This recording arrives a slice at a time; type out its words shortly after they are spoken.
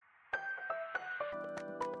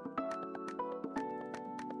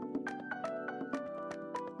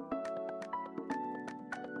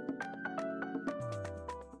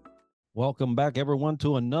Welcome back, everyone,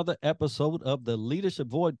 to another episode of the Leadership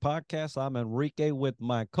Void podcast. I'm Enrique with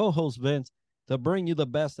my co host, Vince, to bring you the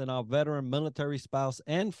best in our veteran, military spouse,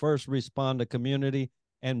 and first responder community.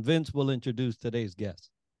 And Vince will introduce today's guest.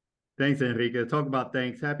 Thanks, Enrique. Talk about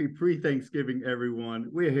thanks. Happy pre-Thanksgiving, everyone.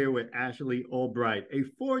 We're here with Ashlee Olbricht, a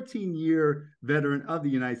 14-year veteran of the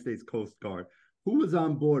United States Coast Guard, who was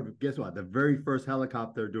on board, guess what, the very first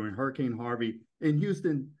helicopter during Hurricane Harvey in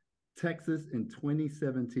Houston, Texas in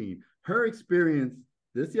 2017. Her experience,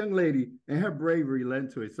 this young lady, and her bravery led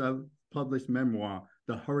to a self-published memoir,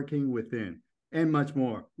 The Hurricane Within, and much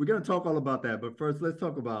more. We're going to talk all about that, but first, let's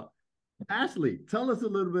talk about Ashlee. Tell us a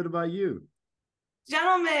little bit about you.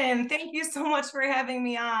 Gentlemen, thank you so much for having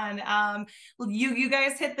me on. You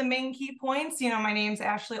guys hit the main key points. My name's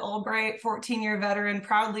Ashlee Olbricht, 14-year veteran,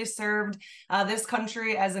 proudly served this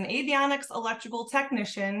country as an avionics electrical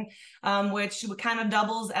technician, which kind of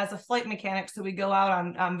doubles as a flight mechanic. So we go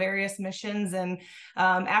out on various missions. And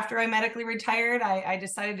after I medically retired, I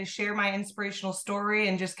decided to share my inspirational story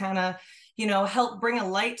and just kind of help bring a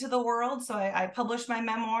light to the world. So I published my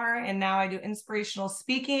memoir, and now I do inspirational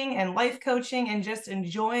speaking and life coaching and just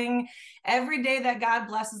enjoying every day that God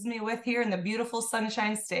blesses me with here in the beautiful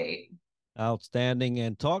Sunshine State. Outstanding.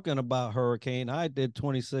 And talking about hurricane, I did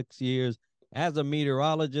 26 years as a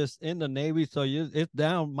meteorologist in the Navy. So it's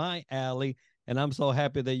down my alley. And I'm so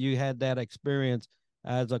happy that you had that experience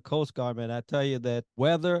as a Coast Guardman. I tell you that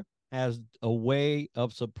weather has a way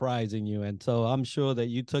of surprising you. And so I'm sure that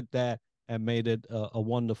you took that and made it a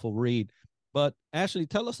wonderful read. But Ashlee,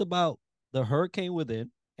 tell us about The Hurricane Within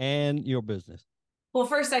and your business. Well,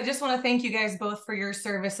 first, I just want to thank you guys both for your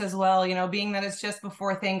service as well. Being that it's just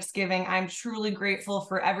before Thanksgiving, I'm truly grateful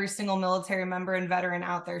for every single military member and veteran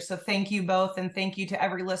out there. So thank you both. And thank you to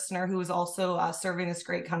every listener who is also serving this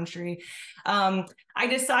great country. I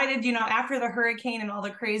decided, after the hurricane and all the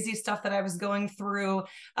crazy stuff that I was going through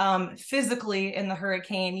physically in the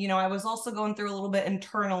hurricane, I was also going through a little bit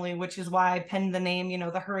internally, which is why I penned the name,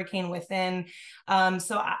 The Hurricane Within.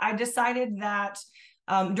 So I decided that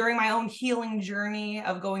during my own healing journey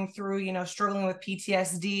of going through, struggling with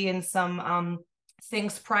PTSD and some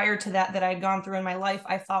things prior to that I'd gone through in my life,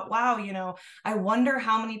 I thought, wow, I wonder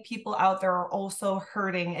how many people out there are also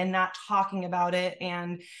hurting and not talking about it.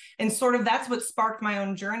 And sort of that's what sparked my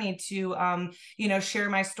own journey to, share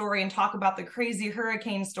my story and talk about the crazy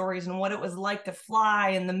hurricane stories and what it was like to fly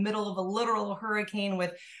in the middle of a literal hurricane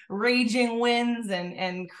with raging winds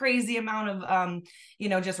and crazy amount of,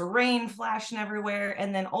 just rain flashing everywhere.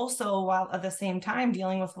 And then also while at the same time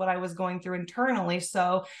dealing with what I was going through internally.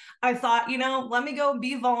 So I thought, let me go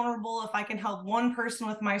be vulnerable. If I can help one person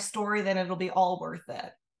with my story, then it'll be all worth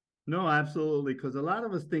it. No, absolutely. Because a lot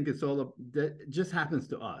of us think it's all that just happens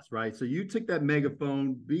to us, right? So you took that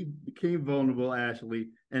megaphone, became vulnerable, Ashlee,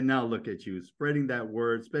 and now look at you spreading that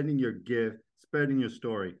word, spreading your gift, spreading your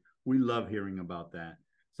story. We love hearing about that.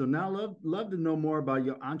 So now love to know more about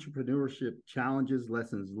your entrepreneurship challenges,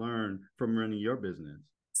 lessons learned from running your business.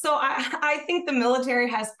 So I think the military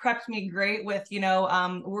has prepped me great with,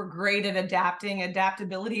 we're great at adapting.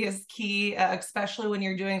 Adaptability is key, especially when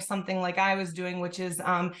you're doing something like I was doing, which is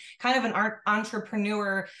kind of an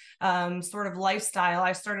entrepreneur sort of lifestyle.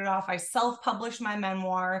 I started off, I self-published my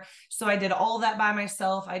memoir. So I did all that by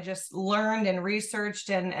myself. I just learned and researched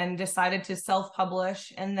and decided to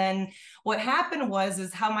self-publish. And then what happened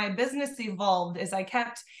is how my business evolved is I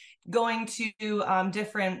kept going to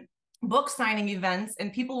different book signing events,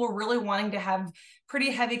 and people were really wanting to have pretty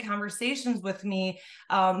heavy conversations with me.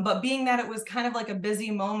 But being that it was kind of like a busy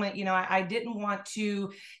moment, I didn't want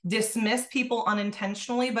to dismiss people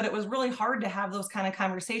unintentionally, but it was really hard to have those kind of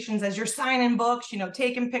conversations as you're signing books,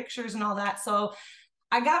 taking pictures and all that. So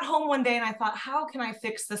I got home one day and I thought, how can I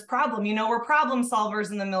fix this problem? We're problem solvers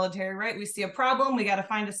in the military, right? We see a problem, we got to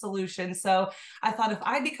find a solution. So I thought if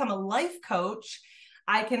I become a life coach,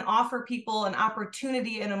 I can offer people an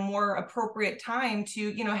opportunity in a more appropriate time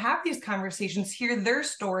to, have these conversations, hear their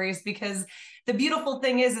stories, because the beautiful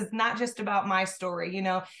thing is it's not just about my story.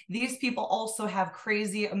 These people also have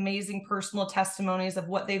crazy, amazing personal testimonies of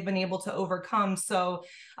what they've been able to overcome. So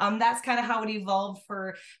that's kind of how it evolved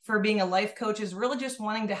for being a life coach, is really just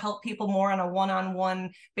wanting to help people more on a one-on-one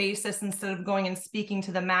basis instead of going and speaking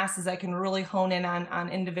to the masses. I can really hone in on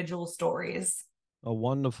individual stories. A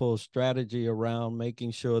wonderful strategy around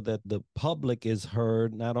making sure that the public is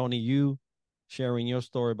heard, not only you sharing your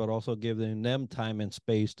story, but also giving them time and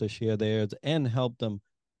space to share theirs and help them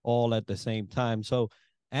all at the same time. So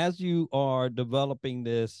as you are developing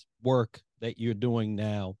this work that you're doing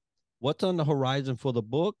now, what's on the horizon for the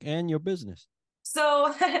book and your business?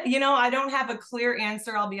 So, I don't have a clear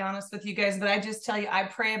answer, I'll be honest with you guys, but I just tell you, I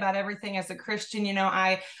pray about everything as a Christian.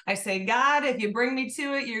 I say, God, if you bring me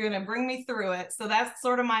to it, you're going to bring me through it. So that's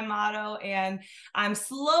sort of my motto. And I'm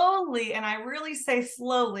slowly, and I really say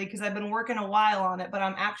slowly because I've been working a while on it, but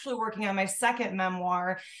I'm actually working on my second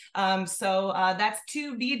memoir. So that's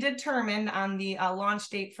to be determined on the launch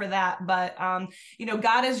date for that. But,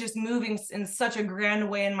 God is just moving in such a grand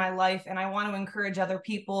way in my life. And I want to encourage other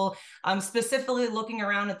people, specifically looking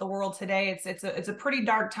around at the world today. It's a pretty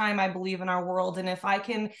dark time, I believe, in our world. And if I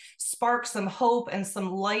can spark some hope and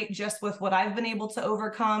some light just with what I've been able to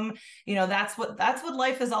overcome, that's what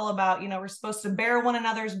life is all about. We're supposed to bear one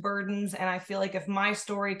another's burdens. And I feel like if my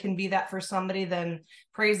story can be that for somebody, then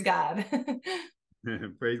praise God.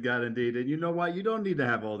 Praise God indeed. And you know what? You don't need to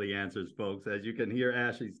have all the answers, folks. As you can hear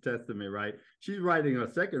Ashlee's testament, right? She's writing her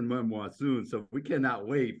second memoir soon. So we cannot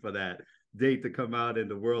wait for that date to come out in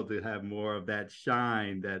the world to have more of that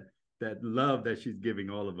shine, that love that she's giving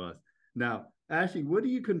all of us. Now, Ashlee, what do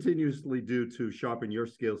you continuously do to sharpen your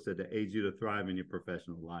skill set to aid you to thrive in your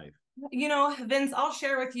professional life? Vince, I'll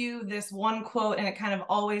share with you this one quote, and it kind of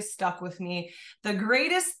always stuck with me. The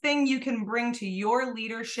greatest thing you can bring to your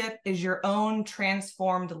leadership is your own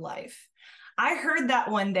transformed life. I heard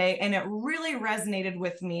that one day and it really resonated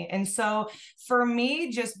with me. And so for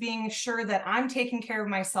me, just being sure that I'm taking care of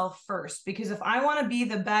myself first, because if I want to be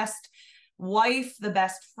the best wife, the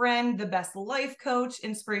best friend, the best life coach,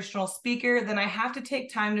 inspirational speaker, then I have to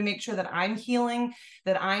take time to make sure that I'm healing,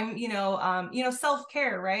 that I'm,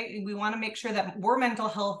 self-care, right? We want to make sure that we're mental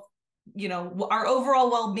health, our overall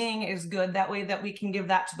well-being is good. That way that we can give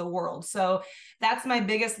that to the world. So that's my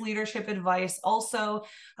biggest leadership advice. Also,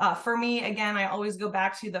 for me, again, I always go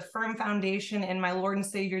back to the firm foundation in my Lord and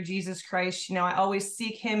Savior, Jesus Christ. I always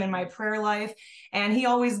seek him in my prayer life, and he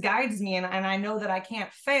always guides me. And I know that I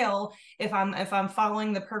can't fail if I'm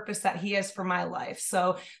following the purpose that he has for my life.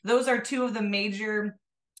 So those are two of the major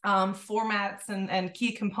formats and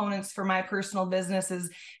key components for my personal business, is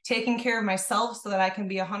taking care of myself so that I can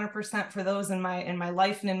be 100% for those in my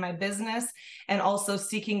life and in my business, and also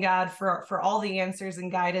seeking God for all the answers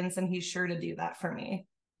and guidance, and he's sure to do that for me.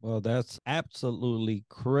 Well, that's absolutely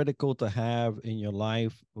critical to have in your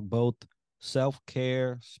life. Both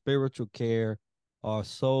self-care, spiritual care are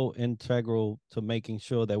so integral to making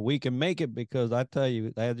sure that we can make it, because I tell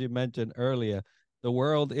you, as you mentioned earlier, the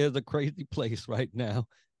world is a crazy place right now.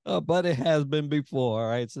 But it has been before, all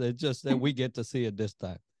right? So it's just that we get to see it this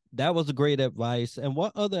time. That was great advice. And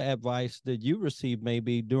what other advice did you receive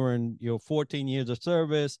maybe during your 14 years of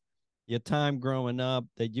service, your time growing up,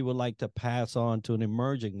 that you would like to pass on to an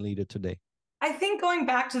emerging leader today? I think going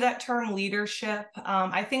back to that term leadership,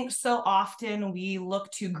 I think so often we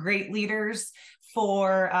look to great leaders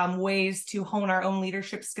for ways to hone our own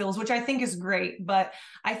leadership skills, which I think is great. But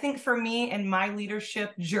I think for me and my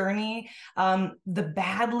leadership journey, the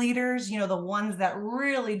bad leaders, the ones that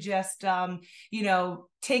really just,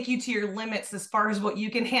 take you to your limits as far as what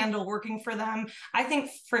you can handle working for them. I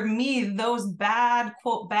think for me, those bad,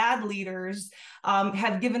 quote, bad leaders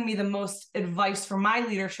have given me the most advice for my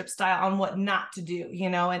leadership style on what not to do,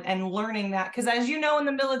 and learning that. Because as you know, in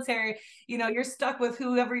the military, you're stuck with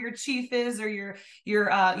whoever your chief is, or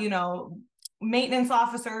your maintenance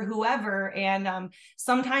officer, whoever. And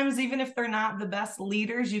sometimes, even if they're not the best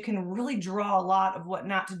leaders, you can really draw a lot of what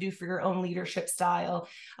not to do for your own leadership style.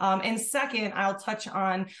 And second, I'll touch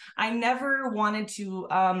on, I never wanted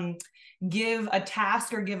to give a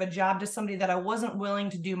task or give a job to somebody that I wasn't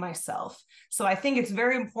willing to do myself. So I think it's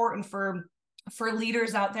very important for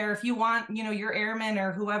leaders out there, if you want, your airmen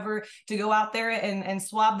or whoever to go out there and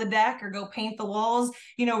swab the deck or go paint the walls,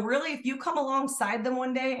 really, if you come alongside them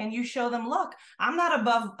one day and you show them, look, I'm not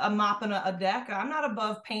above mopping a deck, I'm not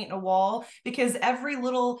above painting a wall, because every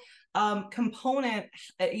little component,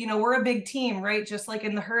 we're a big team, right? Just like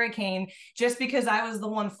in the hurricane, just because I was the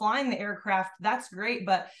one flying the aircraft, that's great.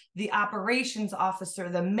 But the operations officer,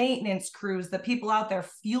 the maintenance crews, the people out there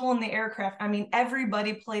fueling the aircraft,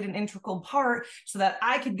 everybody played an integral part so that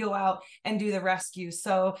I could go out and do the rescue.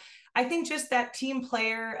 So I think just that team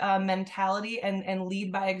player mentality and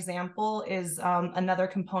lead by example is another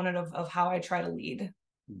component of how I try to lead.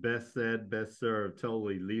 Best said, best served.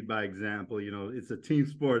 Totally. Lead by example. It's a team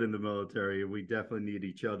sport in the military, and we definitely need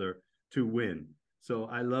each other to win. So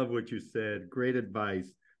I love what you said. Great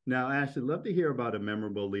advice. Now, Ashlee, love to hear about a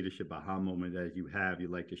memorable leadership aha moment that you'd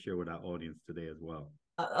like to share with our audience today as well.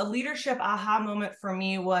 A leadership aha moment for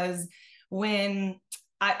me was when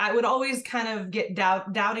I would always kind of get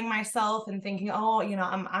doubting myself and thinking, oh, you know,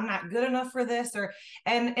 I'm not good enough for this.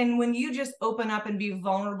 And when you just open up and be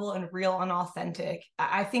vulnerable and real and authentic,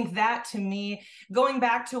 I think that, to me, going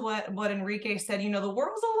back to what Enrique said, you know, the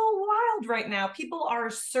world's a little wild right now. People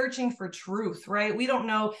are searching for truth, right? We don't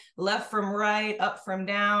know left from right, up from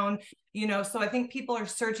down. You know, so I think people are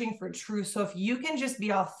searching for truth. So if you can just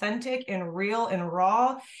be authentic and real and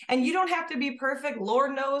raw, and you don't have to be perfect,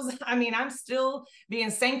 Lord knows, I mean, I'm still being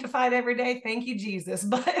sanctified every day. Thank you, Jesus.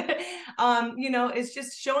 But, you know, it's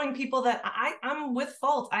just showing people that I'm with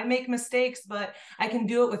fault. I make mistakes, but I can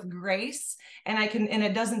do it with grace, and and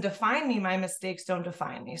it doesn't define me. My mistakes don't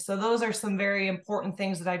define me. So those are some very important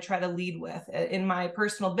things that I try to lead with in my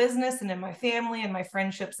personal business and in my family and my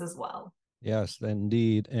friendships as well. Yes,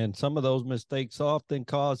 indeed. And some of those mistakes often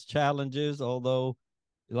cause challenges, although,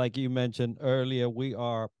 like you mentioned earlier, we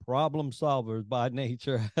are problem solvers by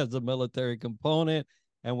nature as a military component,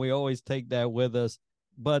 and we always take that with us.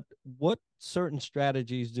 But what certain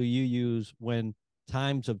strategies do you use when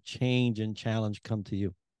times of change and challenge come to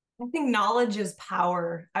you? I think knowledge is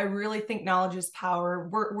power. I really think knowledge is power.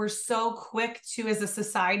 We're so quick to, as a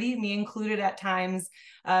society, me included at times,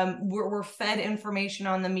 we're fed information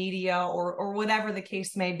on the media or whatever the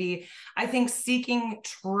case may be. I think seeking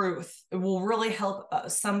truth will really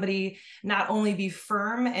help somebody not only be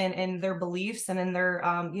firm in their beliefs and in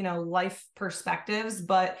their you know, life perspectives,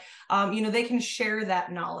 but you know, they can share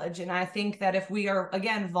that knowledge. And I think that if we are,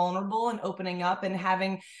 again, vulnerable and opening up and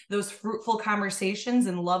having those fruitful conversations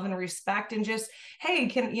and love and respect, and just, hey,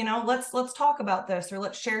 can, you know, let's talk about this, or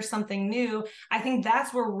let's share something new. I think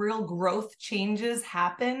that's where real growth changes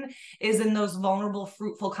happen, is in those vulnerable,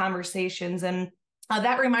 fruitful conversations. And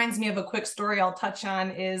that reminds me of a quick story I'll touch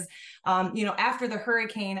on is, you know, after the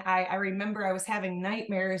hurricane, I remember I was having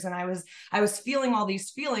nightmares, and I was feeling all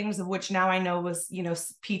these feelings, of which now I know was, you know,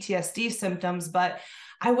 PTSD symptoms, but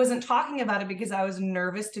I wasn't talking about it because I was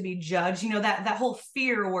nervous to be judged. You know, that whole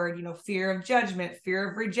fear word, you know, fear of judgment,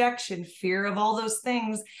 fear of rejection, fear of all those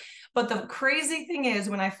things. But the crazy thing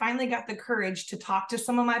is, when I finally got the courage to talk to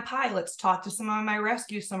some of my pilots, talk to some of my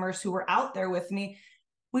rescue swimmers who were out there with me,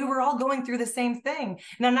 we were all going through the same thing.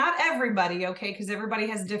 Now, not everybody, okay, because everybody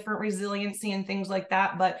has different resiliency and things like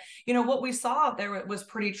that. But, you know, what we saw out there was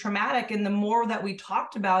pretty traumatic. And the more that we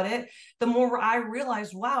talked about it, the more I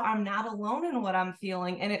realized, wow, I'm not alone in what I'm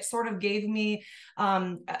feeling. And it sort of gave me,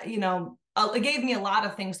 you know, it gave me a lot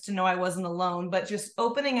of things to know I wasn't alone, but just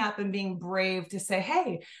opening up and being brave to say,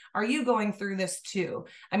 hey, are you going through this too?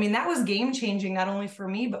 I mean, that was game changing, not only for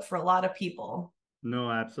me, but for a lot of people.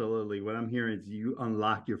 No, absolutely. What I'm hearing is you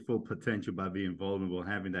unlock your full potential by being vulnerable,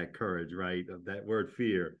 having that courage, right? Of that word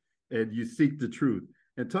fear, and you seek the truth.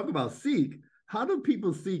 And talk about seek. How do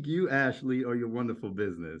people seek you, Ashlee, or your wonderful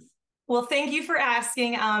business? Well, thank you for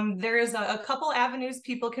asking. There is a couple avenues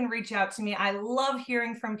people can reach out to me. I love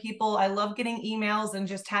hearing from people. I love getting emails and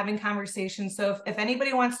just having conversations. So if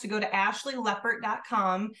anybody wants to go to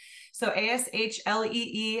ashleeleppert.com, so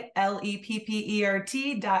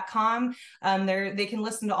ASHLEELEPPERT.com, they can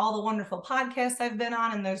listen to all the wonderful podcasts I've been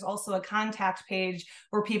on. And there's also a contact page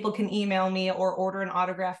where people can email me or order an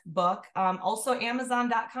autographed book. Also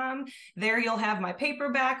Amazon.com. There you'll have my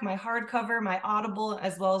paperback, my hardcover, my Audible,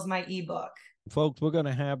 as well as my ebook. Folks, we're going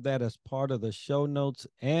to have that as part of the show notes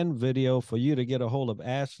and video for you to get a hold of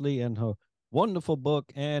Ashlee and her wonderful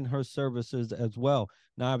book and her services as well.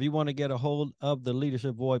 Now, if you want to get a hold of the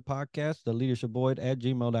Leadership Void podcast, the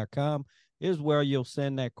leadershipvoid@gmail.com is where you'll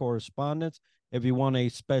send that correspondence. If you want a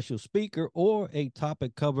special speaker or a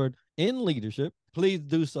topic covered in leadership, please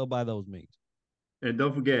do so by those means. And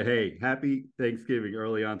don't forget, hey, happy Thanksgiving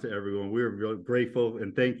early on to everyone. We're real grateful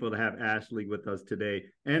and thankful to have Ashlee with us today,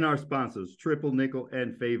 and our sponsors, Triple Nickel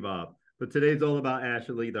and Favob. But today's all about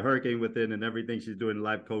Ashlee, the hurricane within, and everything she's doing in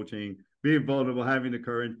life coaching, being vulnerable, having the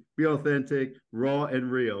courage, be authentic, raw,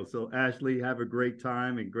 and real. So Ashlee, have a great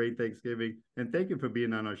time and great Thanksgiving. And thank you for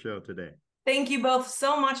being on our show today. Thank you both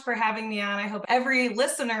so much for having me on. I hope every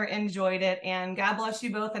listener enjoyed it, and God bless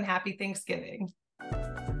you both, and happy Thanksgiving.